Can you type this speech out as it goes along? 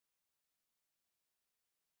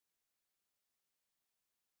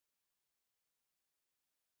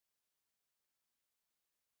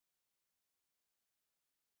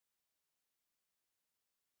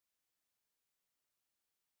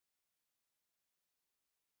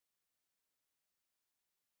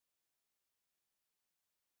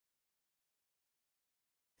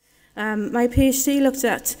My PhD looked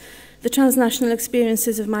at the transnational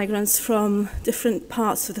experiences of migrants from different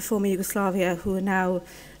parts of the former Yugoslavia who now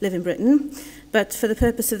live in Britain. But for the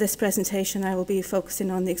purpose of this presentation, I will be focusing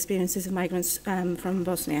on the experiences of migrants from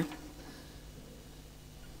Bosnia.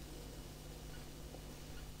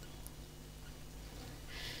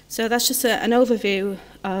 So that's just an overview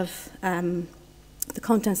of the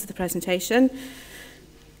contents of the presentation.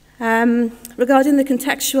 Regarding the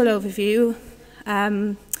contextual overview,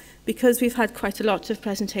 because we've had quite a lot of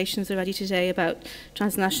presentations already today about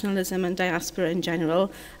transnationalism and diaspora in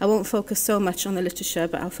general, I won't focus so much on the literature,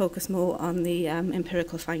 but I'll focus more on the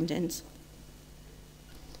empirical findings.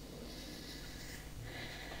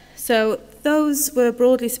 So those were,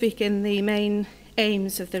 broadly speaking, the main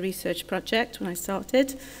aims of the research project when I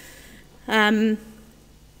started. My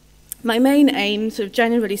main aim, sort of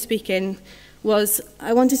generally speaking, was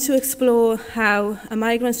I wanted to explore how a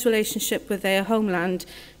migrant's relationship with their homeland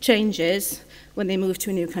changes when they move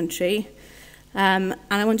to a new country. And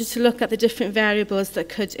I wanted to look at the different variables that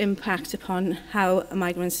could impact upon how a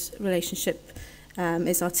migrant's relationship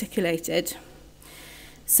is articulated.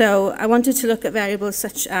 So I wanted to look at variables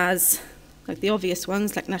such as, like the obvious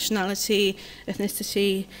ones, like nationality,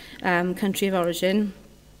 ethnicity, country of origin.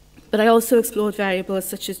 But I also explored variables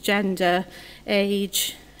such as gender,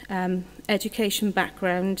 age, education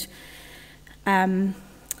background, the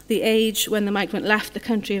age when the migrant left the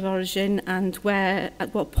country of origin and where,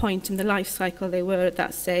 at what point in the life cycle they were at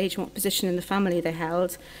that stage, and what position in the family they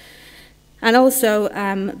held. And also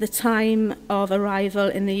the time of arrival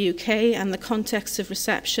in the UK and the context of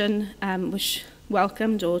reception, which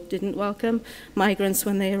welcomed or didn't welcome migrants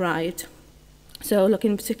when they arrived. So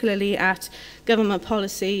looking particularly at government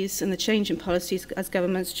policies and the change in policies as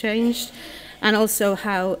governments changed, and also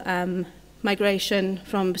how migration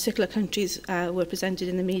from particular countries were presented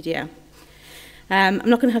in the media. I'm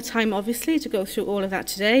not going to have time, obviously, to go through all of that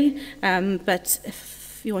today, but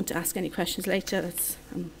if you want to ask any questions later,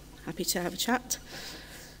 I'm happy to have a chat.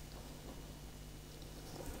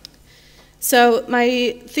 So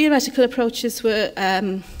my theoretical approaches were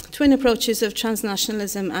twin approaches of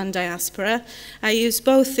transnationalism and diaspora. I used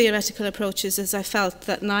both theoretical approaches as I felt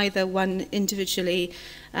that neither one individually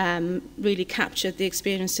really captured the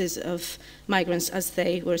experiences of migrants as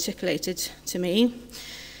they were articulated to me.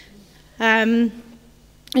 In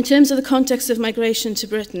terms of the context of migration to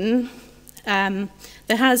Britain,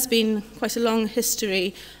 there has been quite a long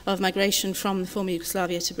history of migration from the former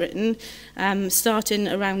Yugoslavia to Britain, starting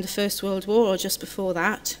around the First World War or just before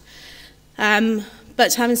that.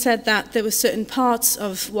 But having said that, there were certain parts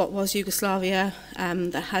of what was Yugoslavia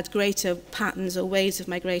that had greater patterns or ways of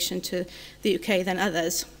migration to the UK than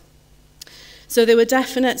others. So there were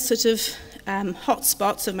definite sort of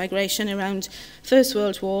hotspots of migration around First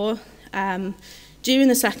World War, during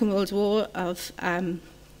the Second World War of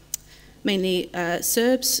mainly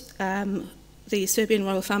Serbs. The Serbian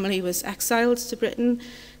royal family was exiled to Britain,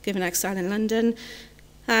 given exile in London,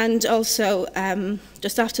 and also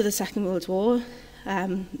just after the Second World War,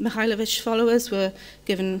 Mihailovich followers were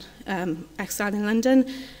given exile in London,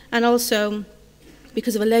 and also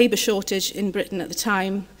because of a labour shortage in Britain at the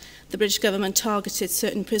time, the British government targeted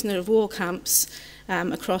certain prisoner of war camps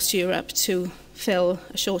across Europe to fill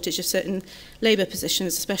a shortage of certain labour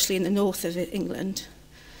positions, especially in the north of England.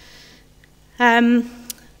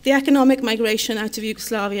 The economic migration out of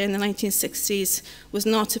Yugoslavia in the 1960s was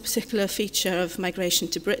not a particular feature of migration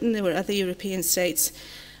to Britain. There were other European states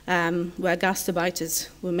where gastarbeiters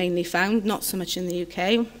were mainly found, not so much in the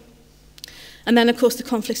UK. And then, of course, the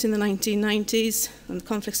conflicts in the 1990s and the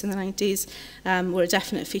conflicts in the 90s were a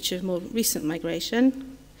definite feature of more recent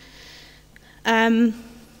migration. The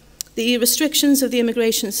restrictions of the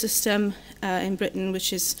immigration system in Britain,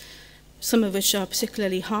 some of which are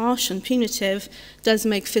particularly harsh and punitive, does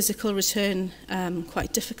make physical return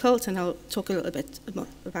quite difficult, and I'll talk a little bit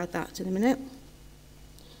about that in a minute.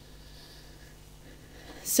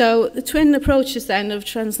 So the twin approaches then of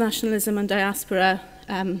transnationalism and diaspora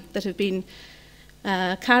that have been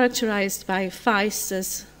characterized by Feist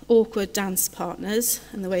as awkward dance partners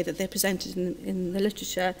and the way that they're presented in the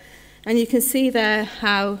literature. And you can see there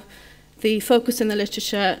how the focus in the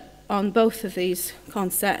literature on both of these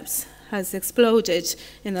concepts has exploded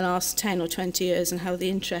in the last 10 or 20 years, and how the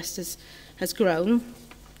interest has grown.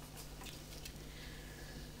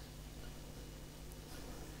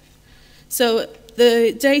 So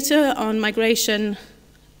the data on migration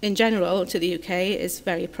in general to the UK is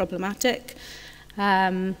very problematic,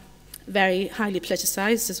 very highly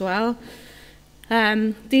politicised as well.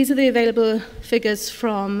 These are the available figures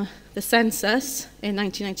from the census in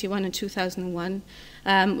 1991 and 2001,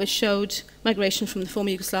 which showed migration from the former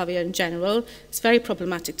Yugoslavia in general. It's very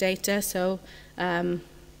problematic data, so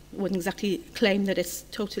wouldn't exactly claim that it's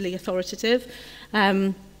totally authoritative.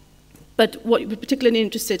 But what we're particularly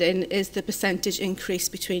interested in is the percentage increase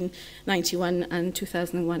between 91 and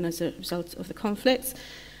 2001 as a result of the conflicts.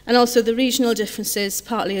 And also the regional differences,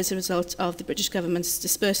 partly as a result of the British government's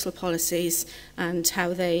dispersal policies and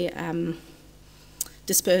how they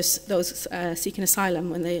disperse those seeking asylum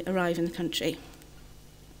when they arrive in the country.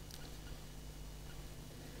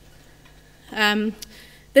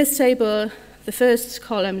 This table, the first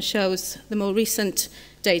column, shows the more recent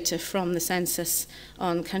data from the census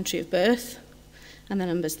on country of birth, and the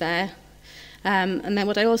numbers there. And then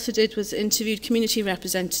what I also did was interviewed community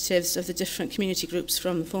representatives of the different community groups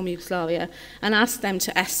from former Yugoslavia and asked them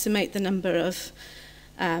to estimate the number of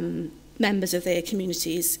members of their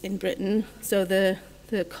communities in Britain. So the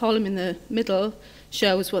column in the middle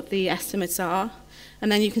shows what the estimates are,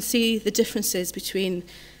 and then you can see the differences between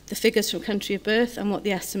the figures from country of birth and what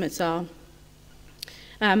the estimates are.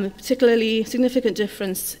 Particularly significant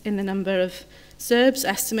difference in the number of Serbs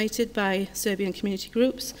estimated by Serbian community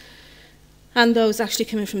groups, and those actually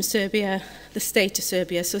coming from Serbia, the state of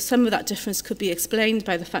Serbia. So some of that difference could be explained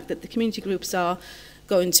by the fact that the community groups are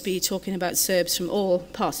going to be talking about Serbs from all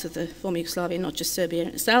parts of the former Yugoslavia, not just Serbia in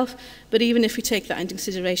itself. But even if we take that into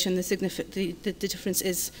consideration, the difference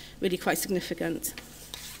is really quite significant.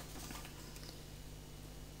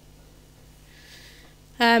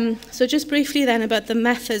 So just briefly then about the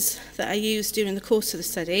methods that I used during the course of the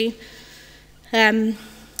study.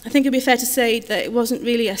 I think it would be fair to say that it wasn't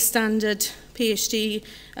really a standard PhD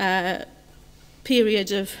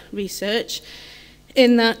period of research,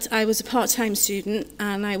 in that I was a part-time student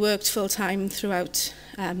and I worked full-time throughout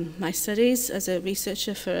my studies as a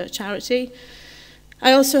researcher for a charity.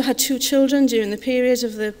 I also had 2 children during the period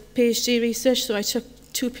of the PhD research, so I took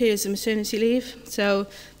 2 periods of maternity leave. So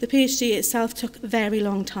the PhD itself took a very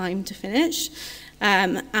long time to finish,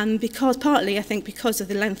 and partly I think because of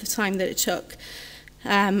the length of time that it took,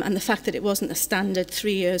 and the fact that it wasn't a standard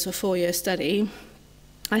 3 years or 4 year study,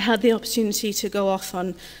 I had the opportunity to go off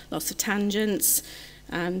on lots of tangents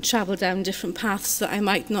and travel down different paths that I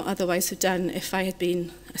might not otherwise have done if I had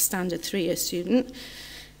been a standard 3 year student.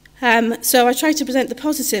 So I tried to present the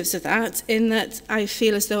positives of that, in that I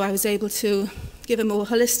feel as though I was able to give a more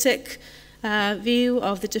holistic view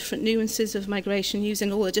of the different nuances of migration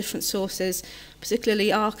using all the different sources,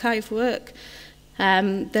 particularly archive work.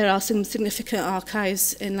 There are some significant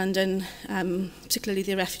archives in London, particularly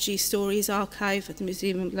the Refugee Stories archive at the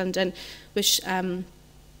Museum of London, which kind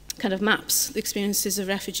of maps the experiences of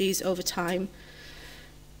refugees over time.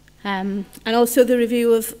 And also the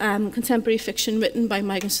review of contemporary fiction written by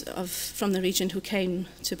migrants from the region who came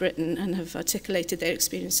to Britain and have articulated their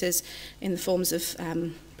experiences in the forms of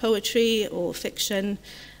poetry or fiction.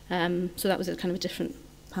 So that was a kind of a different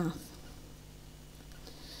path.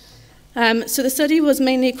 So the study was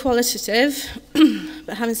mainly qualitative,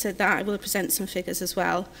 but having said that, I will present some figures as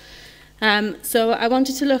well. So I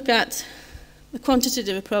wanted to look at the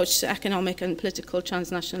quantitative approach to economic and political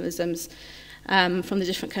transnationalisms from the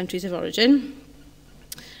different countries of origin,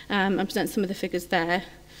 and present some of the figures there.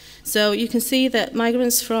 So you can see that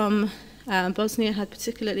migrants from Bosnia had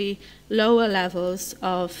particularly lower levels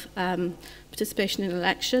of participation in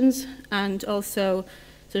elections, and also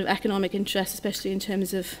sort of economic interest, especially in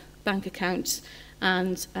terms of bank accounts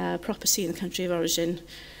and property in the country of origin.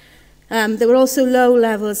 There were also low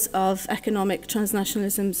levels of economic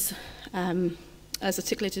transnationalisms as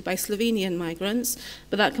articulated by Slovenian migrants,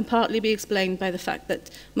 but that can partly be explained by the fact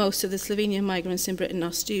that most of the Slovenian migrants in Britain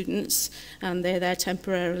are students, and they're there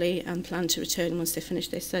temporarily and plan to return once they finish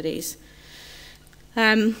their studies.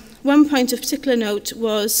 One point of particular note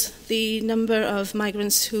was the number of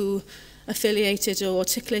migrants who affiliated or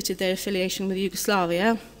articulated their affiliation with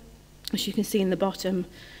Yugoslavia, which you can see in the bottom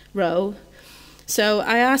row. So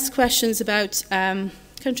I asked questions about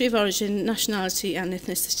country of origin, nationality and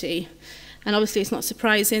ethnicity. And obviously it's not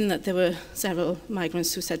surprising that there were several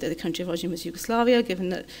migrants who said that the country of origin was Yugoslavia, given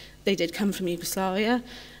that they did come from Yugoslavia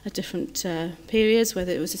at different periods,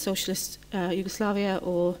 whether it was a socialist Yugoslavia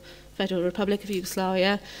or Federal Republic of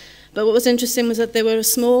Yugoslavia. But what was interesting was that there was a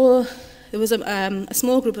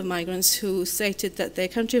small group of migrants who stated that their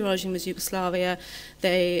country of origin was Yugoslavia,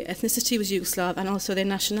 their ethnicity was Yugoslav, and also their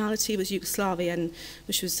nationality was Yugoslavian,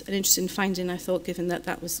 which was an interesting finding, I thought, given that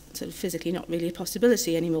that was sort of physically not really a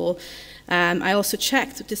possibility anymore. I also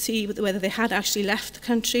checked to see whether they had actually left the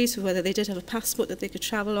country, so whether they did have a passport that they could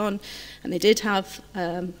travel on, and they did have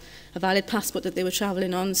a valid passport that they were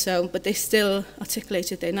travelling on, but they still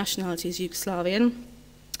articulated their nationality as Yugoslavian.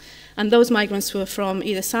 And those migrants were from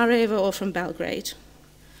either Sarajevo or from Belgrade.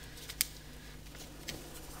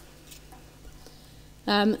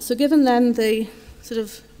 So given then the sort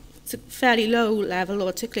of fairly low level, or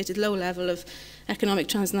articulated low level of economic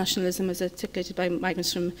transnationalism as articulated by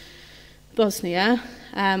migrants from Bosnia,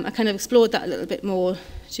 I kind of explored that a little bit more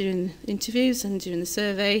during interviews and during the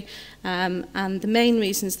survey, and the main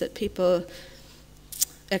reasons that people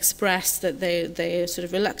expressed that their sort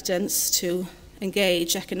of reluctance to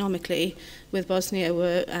engage economically with Bosnia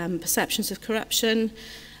were perceptions of corruption,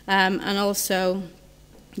 and also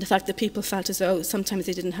the fact that people felt as though sometimes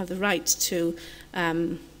they didn't have the right to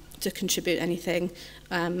contribute anything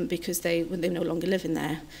because they no longer live in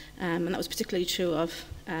there. And that was particularly true of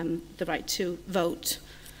the right to vote.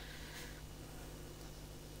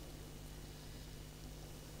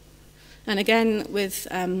 And again, with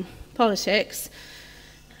politics,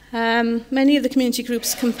 many of the community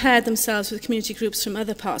groups compared themselves with community groups from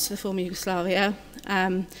other parts of the former Yugoslavia.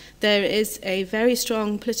 There is a very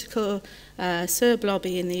strong political Serb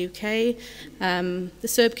lobby in the UK. The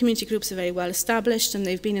Serb community groups are very well established, and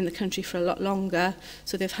they've been in the country for a lot longer,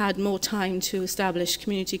 so they've had more time to establish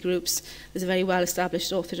community groups. There's a very well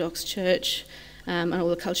established Orthodox church and all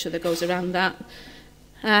the culture that goes around that.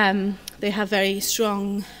 They have very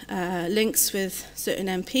strong links with certain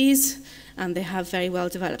MPs, and they have very well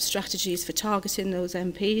developed strategies for targeting those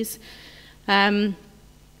MPs.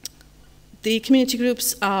 The community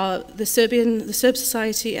groups are the Serb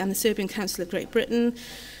Society and the Serbian Council of Great Britain.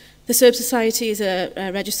 The Serb Society is a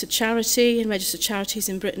registered charity, and registered charities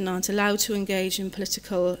in Britain aren't allowed to engage in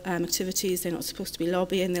political activities. They're not supposed to be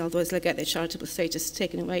lobbying, otherwise they'll get their charitable status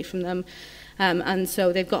taken away from them. And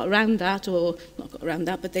so they've got around that, or not got around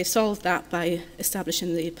that, but they've solved that by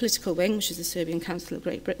establishing the political wing, which is the Serbian Council of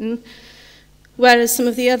Great Britain. Whereas some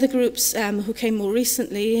of the other groups who came more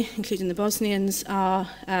recently, including the Bosnians, are,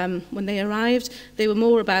 when they arrived, they were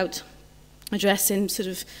more about addressing sort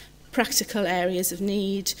of practical areas of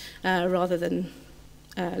need rather than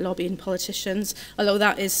lobbying politicians, although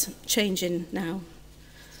that is changing now.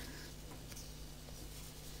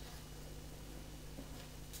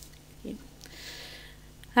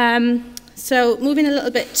 So moving a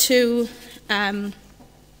little bit to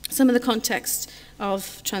some of the context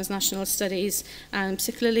of transnational studies, and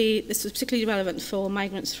this was particularly relevant for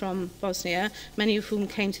migrants from Bosnia, many of whom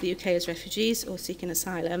came to the UK as refugees or seeking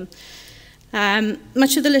asylum.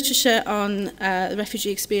 Much of the literature on the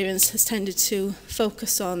refugee experience has tended to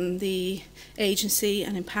focus on the agency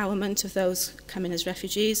and empowerment of those coming as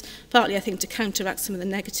refugees, partly I think to counteract some of the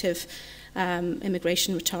negative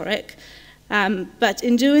immigration rhetoric. But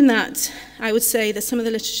in doing that, I would say that some of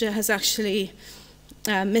the literature has actually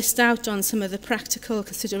missed out on some of the practical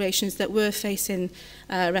considerations that were facing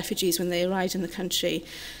refugees when they arrived in the country.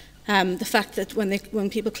 The fact that when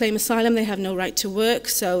people claim asylum, they have no right to work,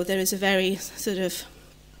 so there is a very sort of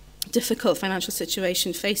difficult financial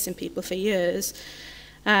situation facing people for years.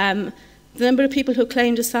 The number of people who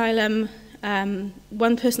claimed asylum,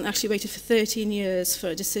 one person actually waited for 13 years for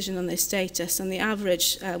a decision on their status, and the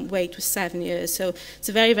average wait was 7 years. So it's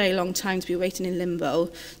a very, very long time to be waiting in limbo,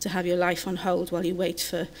 to have your life on hold while you wait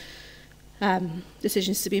for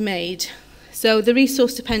decisions to be made. So the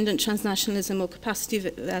resource-dependent transnationalism, or capacity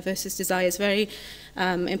versus desire, is very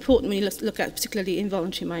important when you look at particularly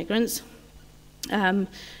involuntary migrants,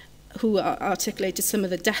 who articulated some of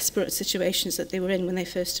the desperate situations that they were in when they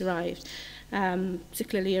first arrived.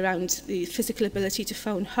 Particularly around the physical ability to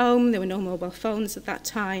phone home. There were no mobile phones at that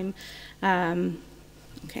time.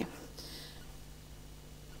 Okay.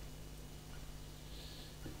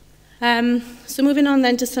 So moving on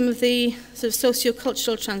then to some of the sort of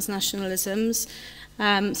socio-cultural transnationalisms.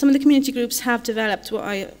 Some of the community groups have developed what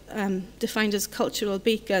I defined as cultural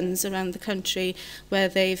beacons around the country, where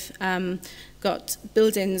they've got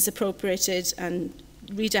buildings appropriated and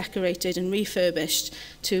redecorated and refurbished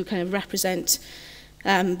to kind of represent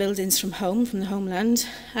buildings from home, from the homeland.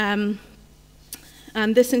 And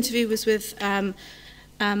this interview was with a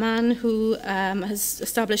man who has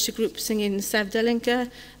established a group singing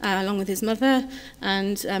Sevdalinka along with his mother,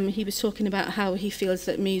 and he was talking about how he feels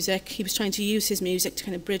that he was trying to use his music to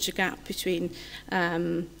kind of bridge a gap between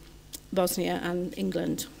Bosnia and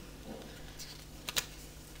England.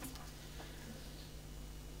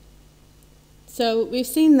 So we've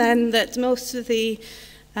seen then that most of the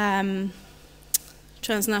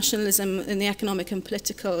transnationalism in the economic and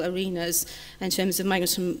political arenas in terms of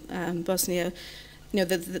migrants from Bosnia,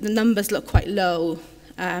 the numbers look quite low.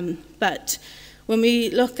 But when we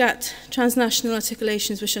look at transnational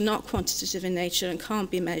articulations which are not quantitative in nature and can't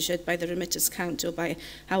be measured by the remittance count or by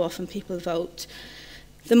how often people vote,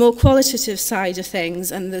 the more qualitative side of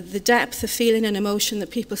things and the depth of feeling and emotion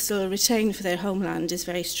that people still retain for their homeland is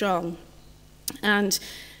very strong. And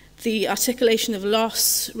the articulation of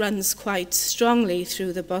loss runs quite strongly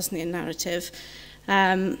through the Bosnian narrative.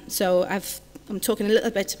 So I'm talking a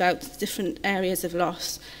little bit about different areas of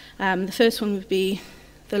loss. The first one would be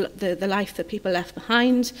the life that people left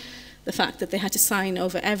behind, the fact that they had to sign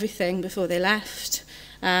over everything before they left,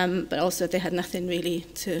 but also they had nothing really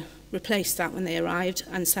to replace that when they arrived,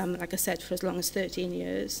 and some, like I said, for as long as 13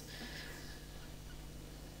 years.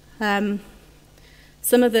 Some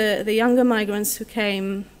of the younger migrants who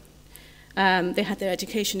came, they had their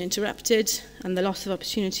education interrupted, and the loss of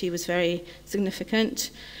opportunity was very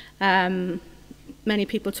significant. Many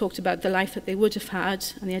people talked about the life that they would have had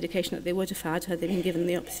and the education that they would have had they been given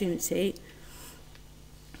the opportunity.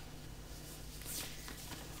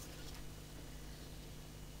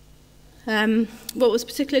 What was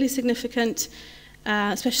particularly significant,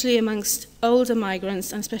 especially amongst older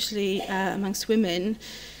migrants and especially amongst women,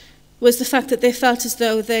 was the fact that they felt as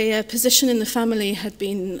though their position in the family had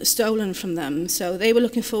been stolen from them. So they were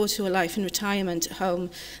looking forward to a life in retirement at home.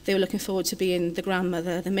 They were looking forward to being the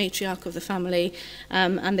grandmother, the matriarch of the family,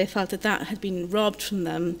 and they felt that that had been robbed from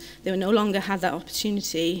them. They no longer had that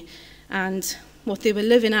opportunity. And what they were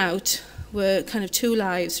living out were kind of two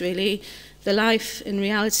lives, really. The life in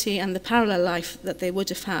reality and the parallel life that they would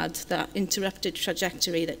have had, that interrupted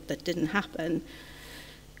trajectory that didn't happen.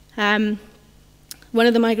 One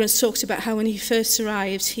of the migrants talked about how when he first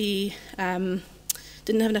arrived, he didn't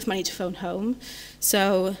have enough money to phone home.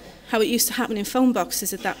 So how it used to happen in phone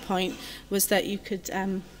boxes at that point was that you could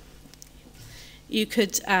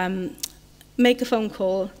make a phone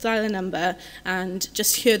call, dial a number, and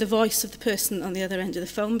just hear the voice of the person on the other end of the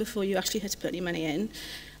phone before you actually had to put any money in.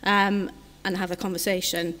 And have a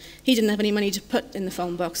conversation. He didn't have any money to put in the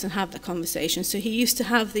phone box and have that conversation, so he used to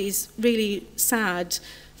have these really sad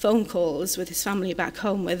phone calls with his family back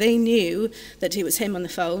home where they knew that it was him on the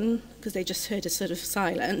phone because they just heard a sort of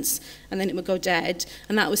silence, and then it would go dead,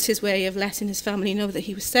 and that was his way of letting his family know that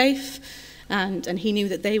he was safe, and he knew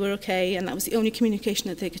that they were okay, and that was the only communication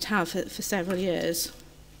that they could have for several years.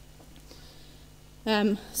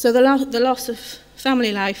 So the loss of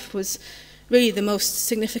family life was really the most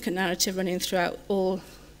significant narrative running throughout all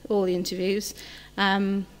the interviews.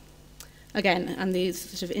 Again, and the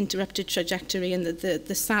sort of interrupted trajectory and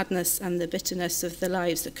the sadness and the bitterness of the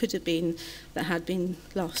lives that could have been, that had been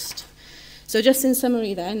lost. So just in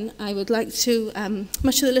summary then, I would like to,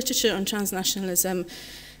 much of the literature on transnationalism,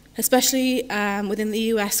 especially within the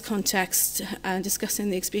US context, discussing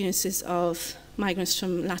the experiences of migrants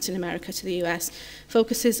from Latin America to the US,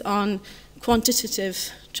 focuses on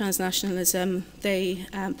quantitative transnationalism. They,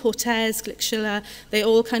 Portes, Glickschiller, they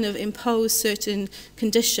all kind of impose certain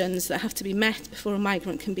conditions that have to be met before a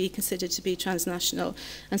migrant can be considered to be transnational.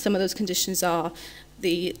 And some of those conditions are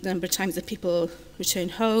the number of times that people return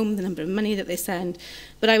home, the number of money that they send.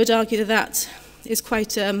 But I would argue that that is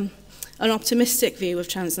quite an optimistic view of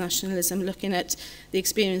transnationalism, looking at the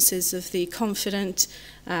experiences of the confident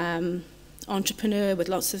entrepreneur with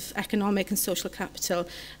lots of economic and social capital,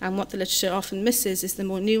 and what the literature often misses is the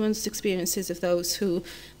more nuanced experiences of those who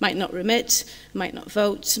might not remit, might not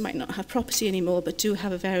vote, might not have property anymore, but do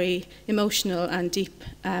have a very emotional and deep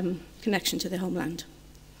connection to their homeland.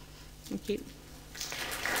 Thank you.